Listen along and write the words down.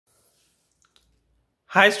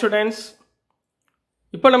Hi students,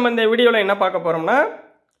 இப்போ நம்ம இந்த வீடியோவில் என்ன பார்க்க போகிறோம்னா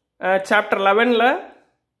chapter 11ல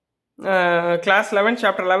class 11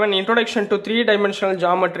 chapter 11 introduction to 3-dimensional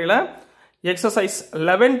ஜியாமெட்ரியில் exercise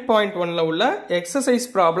 11.1ல உள்ள எக்ஸசைஸ்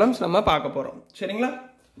ப்ராப்ளம்ஸ் நம்ம பார்க்க போகிறோம். சரிங்களா?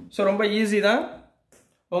 ஸோ ரொம்ப ஈஸி தான்.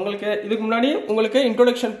 உங்களுக்கு இதுக்கு முன்னாடி உங்களுக்கு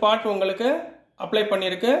இன்ட்ரோடக்ஷன் பார்ட் உங்களுக்கு அப்ளை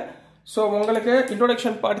பண்ணியிருக்கு. ஸோ உங்களுக்கு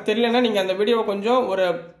இன்ட்ரோடக்ஷன் பார்ட் தெரியலன்னா நீங்கள் அந்த வீடியோவை கொஞ்சம் ஒரு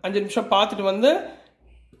 5 நிமிஷம் பார்த்துட்டு வந்து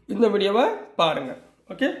இந்த வீடியோவை பாருங்கள்.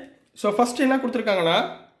 ஓகே, ஸோ ஃபர்ஸ்ட் என்ன கொடுத்துருக்காங்கன்னா,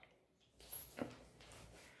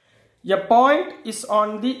 a point is on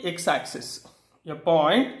the x-axis. A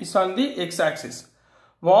point is on the x-axis.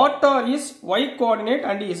 What are its y coordinate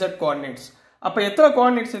and z coordinates? அப்போ எத்தனை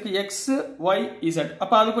கோஆர்டினேட்ஸ் இருக்கு? x, y, z.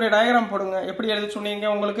 அப்போ அதுக்குரிய டயக்ராம் போடுங்க. எப்படி எழுத சொன்னீங்க?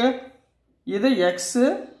 உங்களுக்கு இது x,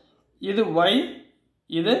 இது y,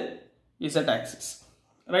 இது z axis.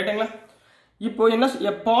 ரைட்டுங்களா? இப்போ என்ன,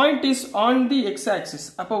 a point is on the x axis.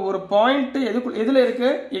 அப்போ ஒரு பாயிண்ட் எதுல இருக்கு?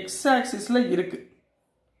 x axisல இருக்கு.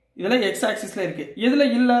 இதுல x axisல இருக்கு. எதுல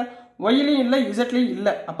இல்ல? y லயும் இல்ல, z லயும் இல்ல.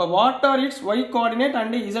 அப்ப what are its y coordinate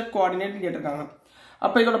and z coordinate னு கேட்டிருக்காங்க.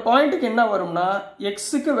 அப்ப இதோட பாயிண்ட்க்கு என்ன வரும்னா, x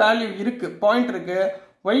க்கு வேல்யூ இருக்கு, பாயிண்ட் இருக்கு,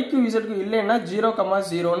 y க்கு z க்கு இல்லைன்னா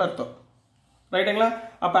 0,0 னு அர்த்தம். ரைட்டுங்களா?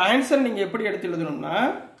 அப்ப ஆன்சர் நீங்க எப்படி எடுத்து எழுதணும்னா,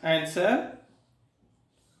 answer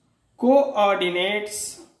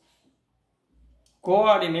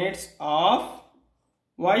coordinates of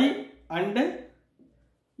y and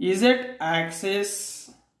z axis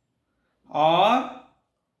are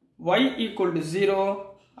y equal to 0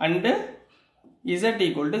 and z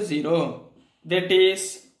equal to 0. That is,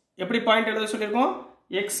 எப்படி பாயிண்ட் எழுத சொல்லியிருக்கோம்?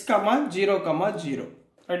 x, 0,0.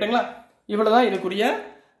 ரைட்டுங்களா? இவ்வளவுதான் இதுக்குரிய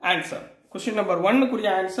ஆன்சர். கொஸ்டின் நம்பர் 1 குரிய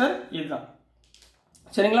ஆன்சர் இதுதான்.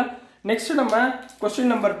 சரிங்களா? நெக்ஸ்ட் நம்ம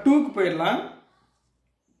கொஸ்டின் நம்பர் 2க்கு போயிடலாம்.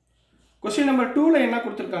 கொஸ்டின் நம்பர் 2ல என்ன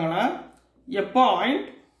கொடுத்திருக்காங்கன்னா, a point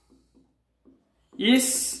is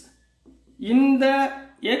in the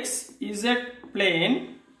xz plane,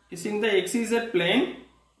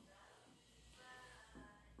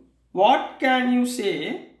 what can you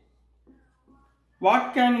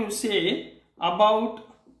say about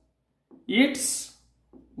its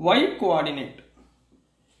y coordinate?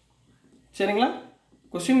 சரிங்களா?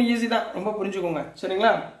 கொஸ்டின் ஈஸி தான், ரொம்ப புரிஞ்சுக்கோங்க.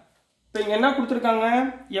 சரிங்களா? இப்போ இங்க என்ன கொடுத்திருக்காங்க?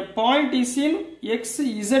 a point is in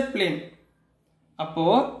xz plane. அப்போ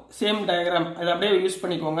சேம் டயக்ராம் அதை அப்படியே யூஸ்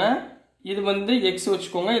பண்ணிக்கோங்க. இது வந்து x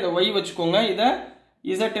வச்சுக்கோங்க, இதை y வச்சுக்கோங்க, இதை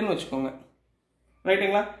z ன்னு வச்சுக்கோங்க.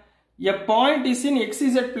 ரைட்டுங்களா? a point is in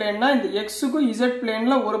xz planeனா இந்த x க்கு z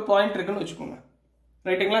planeல ஒரு பாயிண்ட் இருக்குன்னு வச்சுக்கோங்க.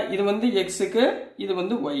 ரைட்டுங்களா? இது வந்து x க்கு, இது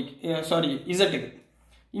வந்து y z க்கு.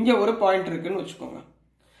 இங்க ஒரு பாயிண்ட் இருக்குன்னு வச்சுக்கோங்க.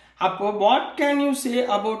 அப்போ what can you say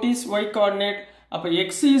about its y coordinate? அப்போ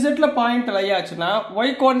xz ல பாயிண்ட் லை ஆச்சுன்னா y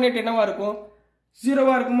கோஆர்டினேட் என்னவா இருக்கும்?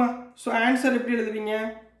 0வா இருக்குமா? சோ ஆன்சர் எப்படி எழுதுவீங்க?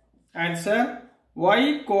 Answer y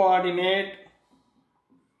coordinate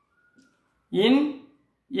in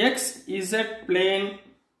xz plane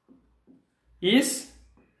is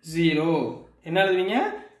 0. என்ன எழுதுவீங்க?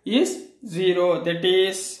 is 0. That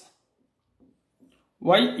is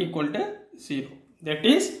y equal to 0. That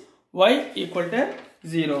is y equal to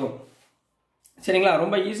 0. சரிங்களா?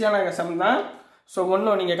 ரொம்ப ஈஸியான சம் தான். ஸோ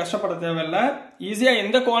ஒன்றும் நீங்கள் கஷ்டப்பட தேவையில்லை. ஈஸியாக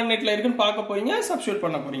எந்த கோஆர்டினேட்டில் இருக்குன்னு பார்க்க போறீங்க, சப்ஸ்டியூட்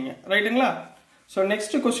பண்ண போறீங்க. ரைட்டுங்களா? ஸோ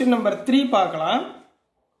நெக்ஸ்ட் கொஸ்டின் நம்பர் 3 பார்க்கலாம்.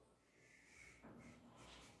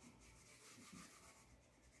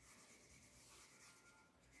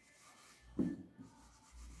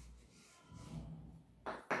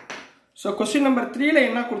 ஸோ கொஸ்டின் நம்பர் 3ல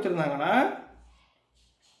என்ன கொடுத்துருந்தாங்கன்னா,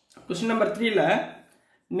 question number 3ல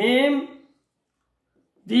name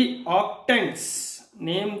the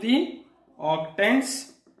octants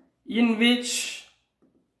in which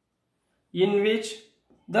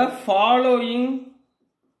the following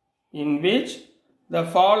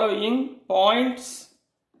points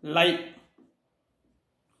lie.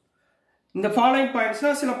 இந்த following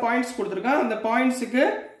pointsனா சில பாயிண்ட்ஸ் கொடுத்திருக்கான். அந்த பாயிண்ட்ஸ்க்கு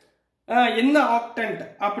என்ன ஆக்டன்ட்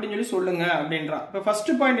அப்படின்னு சொல்லி சொல்லுங்க அப்படின்றா. இப்போ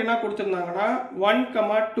ஃபர்ஸ்ட் பாயிண்ட் என்ன கொடுத்திருந்தாங்கன்னா 1,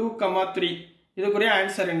 2, 3. இதுக்குரிய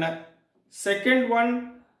ஆன்சர் என்ன? Second one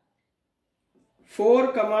 4,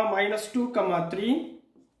 -2, 3.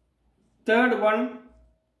 Third one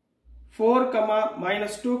 4,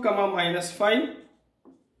 -2, -5.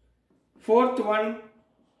 Fourth one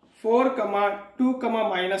 4, 2,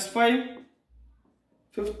 -5.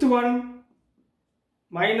 Fifth one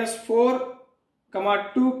 -4,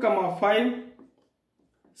 2, 5.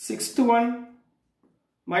 Sixth one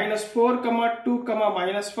 -4, 2,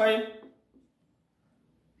 -5.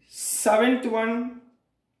 Seventh one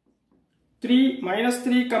 3,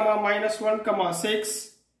 -3, -1, 6.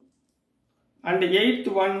 And eighth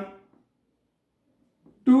one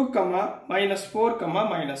 2, -4,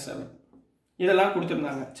 -7. இதெல்லாம்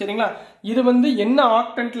கொடுத்துருந்தாங்க. சரிங்களா? இது வந்து என்ன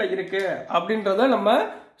ஆக்டன்ட்ல இருக்கு அப்படின்றத நம்ம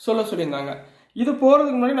சொல்லியிருந்தாங்க. இது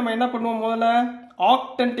போறதுக்கு முன்னாடி நம்ம என்ன பண்ணுவோம், முதல்ல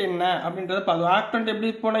ஆக்டன்ட் என்ன அப்படின்றத பார்ப்போம். ஆக்டன்ட் எப்படி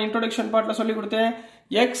போன இன்ட்ரோடக்ஷன் பார்ட்ல சொல்லி கொடுத்தேன்.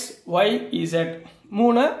 X Y Z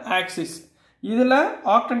 3 axis. இதுல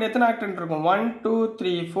ஆக்டன்ட் எத்தனை ஆக்டன்ட் இருக்கும்? 1 2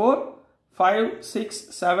 3 4 5 6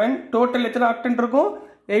 7 டோட்டல் எத்தனை ஆக்டன்ட் இருக்கும்?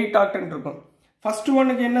 8 ஆக்டன்ட் இருக்கும். ஃபர்ஸ்ட்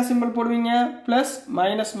ஒன்னுக்கு என்ன சிம்பிள் போடுவீங்க? Plus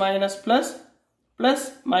minus minus plus plus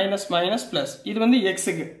minus minus plus. இது வந்து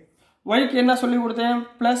எக்ஸுக்கு. ஒய்க்கு என்ன சொல்லி கொடுத்தேன்?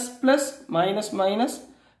 Plus plus minus minus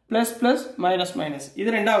plus plus minus minus. இது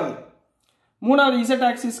ரெண்டாவது. மூணாவது இசட்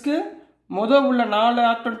ஆக்சிஸ்க்கு முதல் உள்ள 4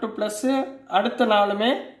 ஆக்டன்ட் பிளஸ், அடுத்த 4மே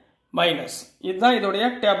மைனஸ். இதுதான் இதோடைய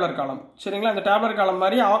டேப்லர் காலம். சரிங்களா? இந்த டேப்லர் காலம்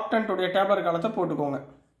மாதிரி ஆக்டன்ட் உடைய டேப்லர் காலத்தை போட்டுக்கோங்க.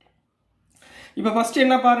 இப்போ ஃபர்ஸ்ட்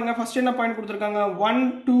என்ன பாருங்க, ஃபர்ஸ்ட் என்ன பாயிண்ட் கொடுத்துருக்காங்க? 1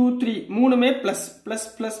 2 3 மூணுமே பிளஸ் பிளஸ்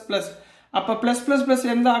பிளஸ் பிளஸ். அப்போ பிளஸ் பிளஸ் பிளஸ்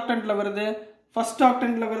எந்த ஆக்டன்ட்ல வருது? ஃபர்ஸ்ட்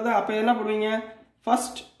ஆக்டன்ட்ல வருது. அப்போ என்ன பண்ணுவீங்க?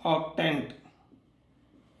 First octant.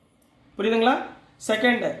 புரியுதுங்களா?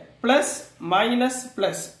 செகண்ட் பிளஸ் மைனஸ்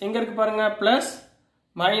பிளஸ் எங்க இருக்கு பாருங்க? பிளஸ்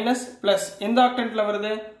மைனஸ் பிளஸ் எந்த ஆக்டன்ட்ல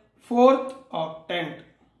வருது? Fourth octant.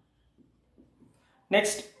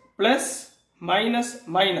 Next plus minus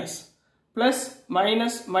minus plus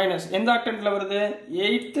minus minus எந்த ஆக்டன்ட்ல வருது?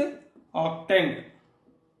 8th octant.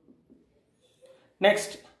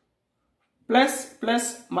 Next plus plus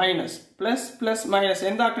minus plus plus minus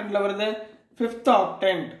எந்த ஆக்டன்ட்ல வருது? 5th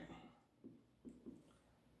octant.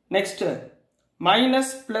 Next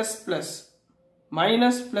minus plus plus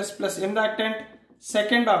minus plus plus எந்த octant?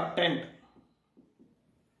 2nd octant.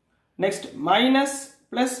 Next minus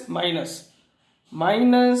plus minus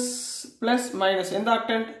minus plus minus எந்த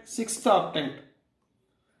octant? 6th octant.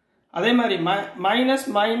 அதே மாதிரி minus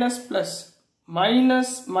minus plus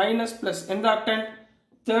minus minus plus எந்த octant?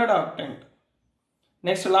 3rd octant.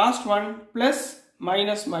 Next last one plus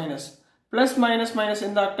minus minus plus minus minus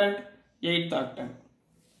எந்த octant? 8th octant.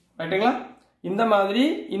 ரைட்டுங்களா? இந்த மாதிரி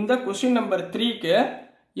இந்த question number 3க்கு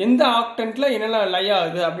எந்த ஆக்டன்ட்ல என்னென்ன லை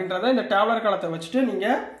ஆகுது அப்படின்றத இந்த டேப்லர் காலத்தை வச்சுட்டு நீங்க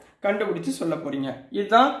கண்டுபிடிச்சு சொல்ல போறீங்க.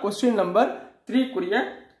 இதுதான் கொஸ்டின் நம்பர் 3க்குரிய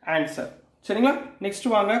ஆன்சர். சரிங்களா? நெக்ஸ்ட்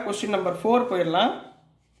வாங்க கொஸ்டின் நம்பர் 4 போயிடலாம்.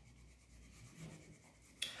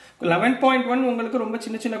 11.1 உங்களுக்கு ரொம்ப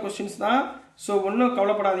சின்ன சின்ன கொஸ்டின்ஸ் தான். ஸோ ஒன்றும்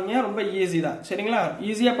கவலைப்படாதீங்க, ரொம்ப ஈஸி தான். சரிங்களா?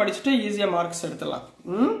 ஈஸியாக படிச்சுட்டு ஈஸியாக மார்க்ஸ் எடுத்துடலாம்.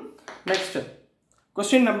 Next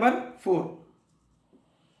question number 4.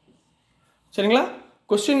 சரிங்களா?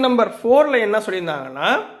 கொஸ்டின் நம்பர் 4ல என்ன சொல்லியிருந்தாங்கன்னா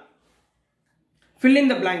fill in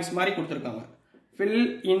the blanks மாதிரி கொடுத்துருக்காங்க. fill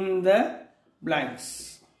in the blanks.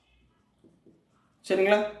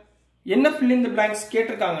 சரிங்களா? என்ன fill in the blanks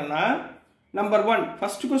கேட்டிருக்காங்கன்னா, number 1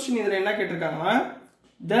 first question இதுல என்ன கேட்டிருக்காங்கன்னா,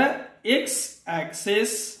 the x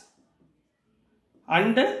axis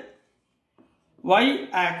and y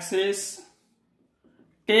axis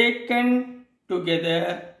taken together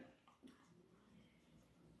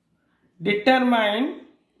determine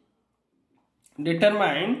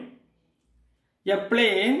a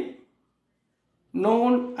plane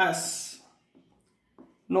known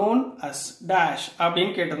as dash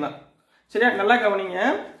அப்படின்னு கேட்டிருந்தான். சரியா? நல்லா கவனிங்க.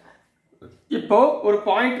 இப்போ ஒரு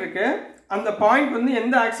பாயிண்ட் இருக்கு. அந்த பாயிண்ட் வந்து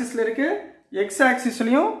எந்த ஆக்சிஸ்ல இருக்கு? x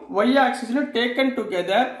ஆக்சிஸ்லயும் y ஆக்சிஸ்லயும் taken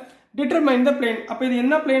together determine the plane. அப்ப இது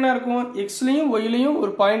என்ன பிளேனா இருக்கும்? xலயும் yலயும்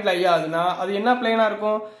ஒரு பாயிண்ட் லை ஆகுதுன்னா அது என்ன பிளேனா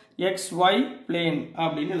இருக்கும்? xy பிளேன்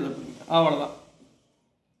அப்படின்னு எழுத போறீங்க. அவ்வளவுதான்.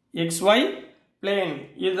 xy plane.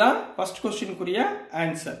 இதுதான் first கொஸ்டினுக்குரிய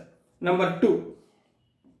answer. Number 2,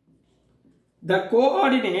 the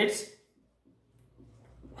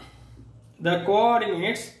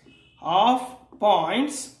coordinates of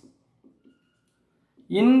points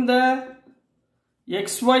in the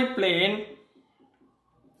xy plane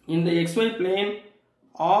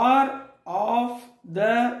are of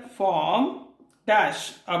the form dash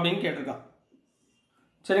அப்படின்னு கேட்டிருக்கான்.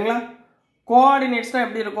 சரிங்களா? கோஆர்டினேட்ஸ்னா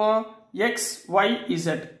எப்படி இருக்கும்? x y z.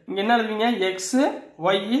 இங்க என்ன எழுதுவீங்க? x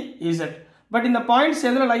y z. பட் இந்த பாயிண்ட்ஸ்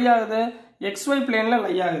எதுல லை ஆகுது? xy பிளேன்ல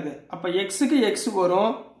லை ஆகுது. அப்ப x க்கு x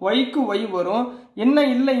வரும், y க்கு y வரும். என்ன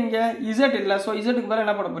இல்ல இங்க? z இல்ல. சோ z க்கு பதிலா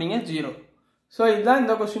என்ன போட போறீங்க? 0. சோ இதுதான்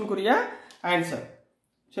இந்த क्वेश्चनக்குரிய ஆன்சர்.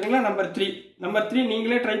 சரிங்களா? நம்பர் 3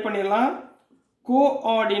 நீங்களே ட்ரை பண்ணிடலாம்.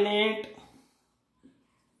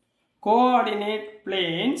 coordinate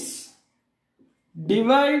planes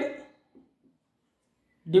divide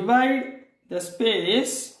the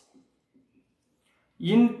space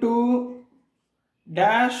into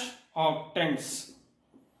dash octants.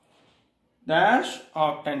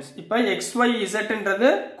 இப்ப xyz ன்றது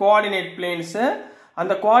கோஆர்டினேட் பிளேன்ஸ்.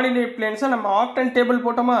 அந்த கோஆர்டினேட் பிளேன்ஸ் நம்ம ஆக்டன் டேபிள்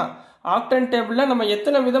போட்டோமா? ஆக்டன் டேபிளில் நம்ம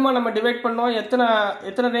எத்தனை விதமாக நம்ம டிவைட் பண்ணோம்,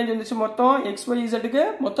 எத்தனை ரேஞ்ச் வந்துச்சு மொத்தம் XYZக்கு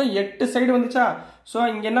மொத்தம் 8 சைடு வந்துச்சா. ஸோ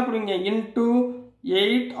இங்கே என்ன பண்ணுவீங்க, இன்டூ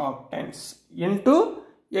 8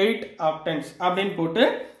 ஆக்டன்ஸ் அப்படின்னு போட்டு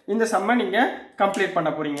இந்த சம்மை நீங்கள் கம்ப்ளீட் பண்ண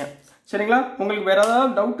போகிறீங்க. சரிங்களா? உங்களுக்கு வேறு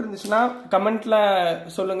ஏதாவது டவுட் இருந்துச்சுன்னா கமெண்ட்டில்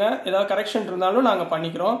சொல்லுங்கள். ஏதாவது கரெக்ஷன் இருந்தாலும் நாங்கள்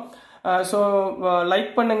பண்ணிக்கிறோம். ஸோ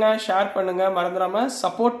லைக் பண்ணுங்கள், ஷேர் பண்ணுங்கள், மறந்துடாமல்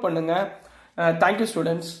சப்போர்ட் பண்ணுங்கள். Thank you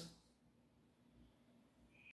students.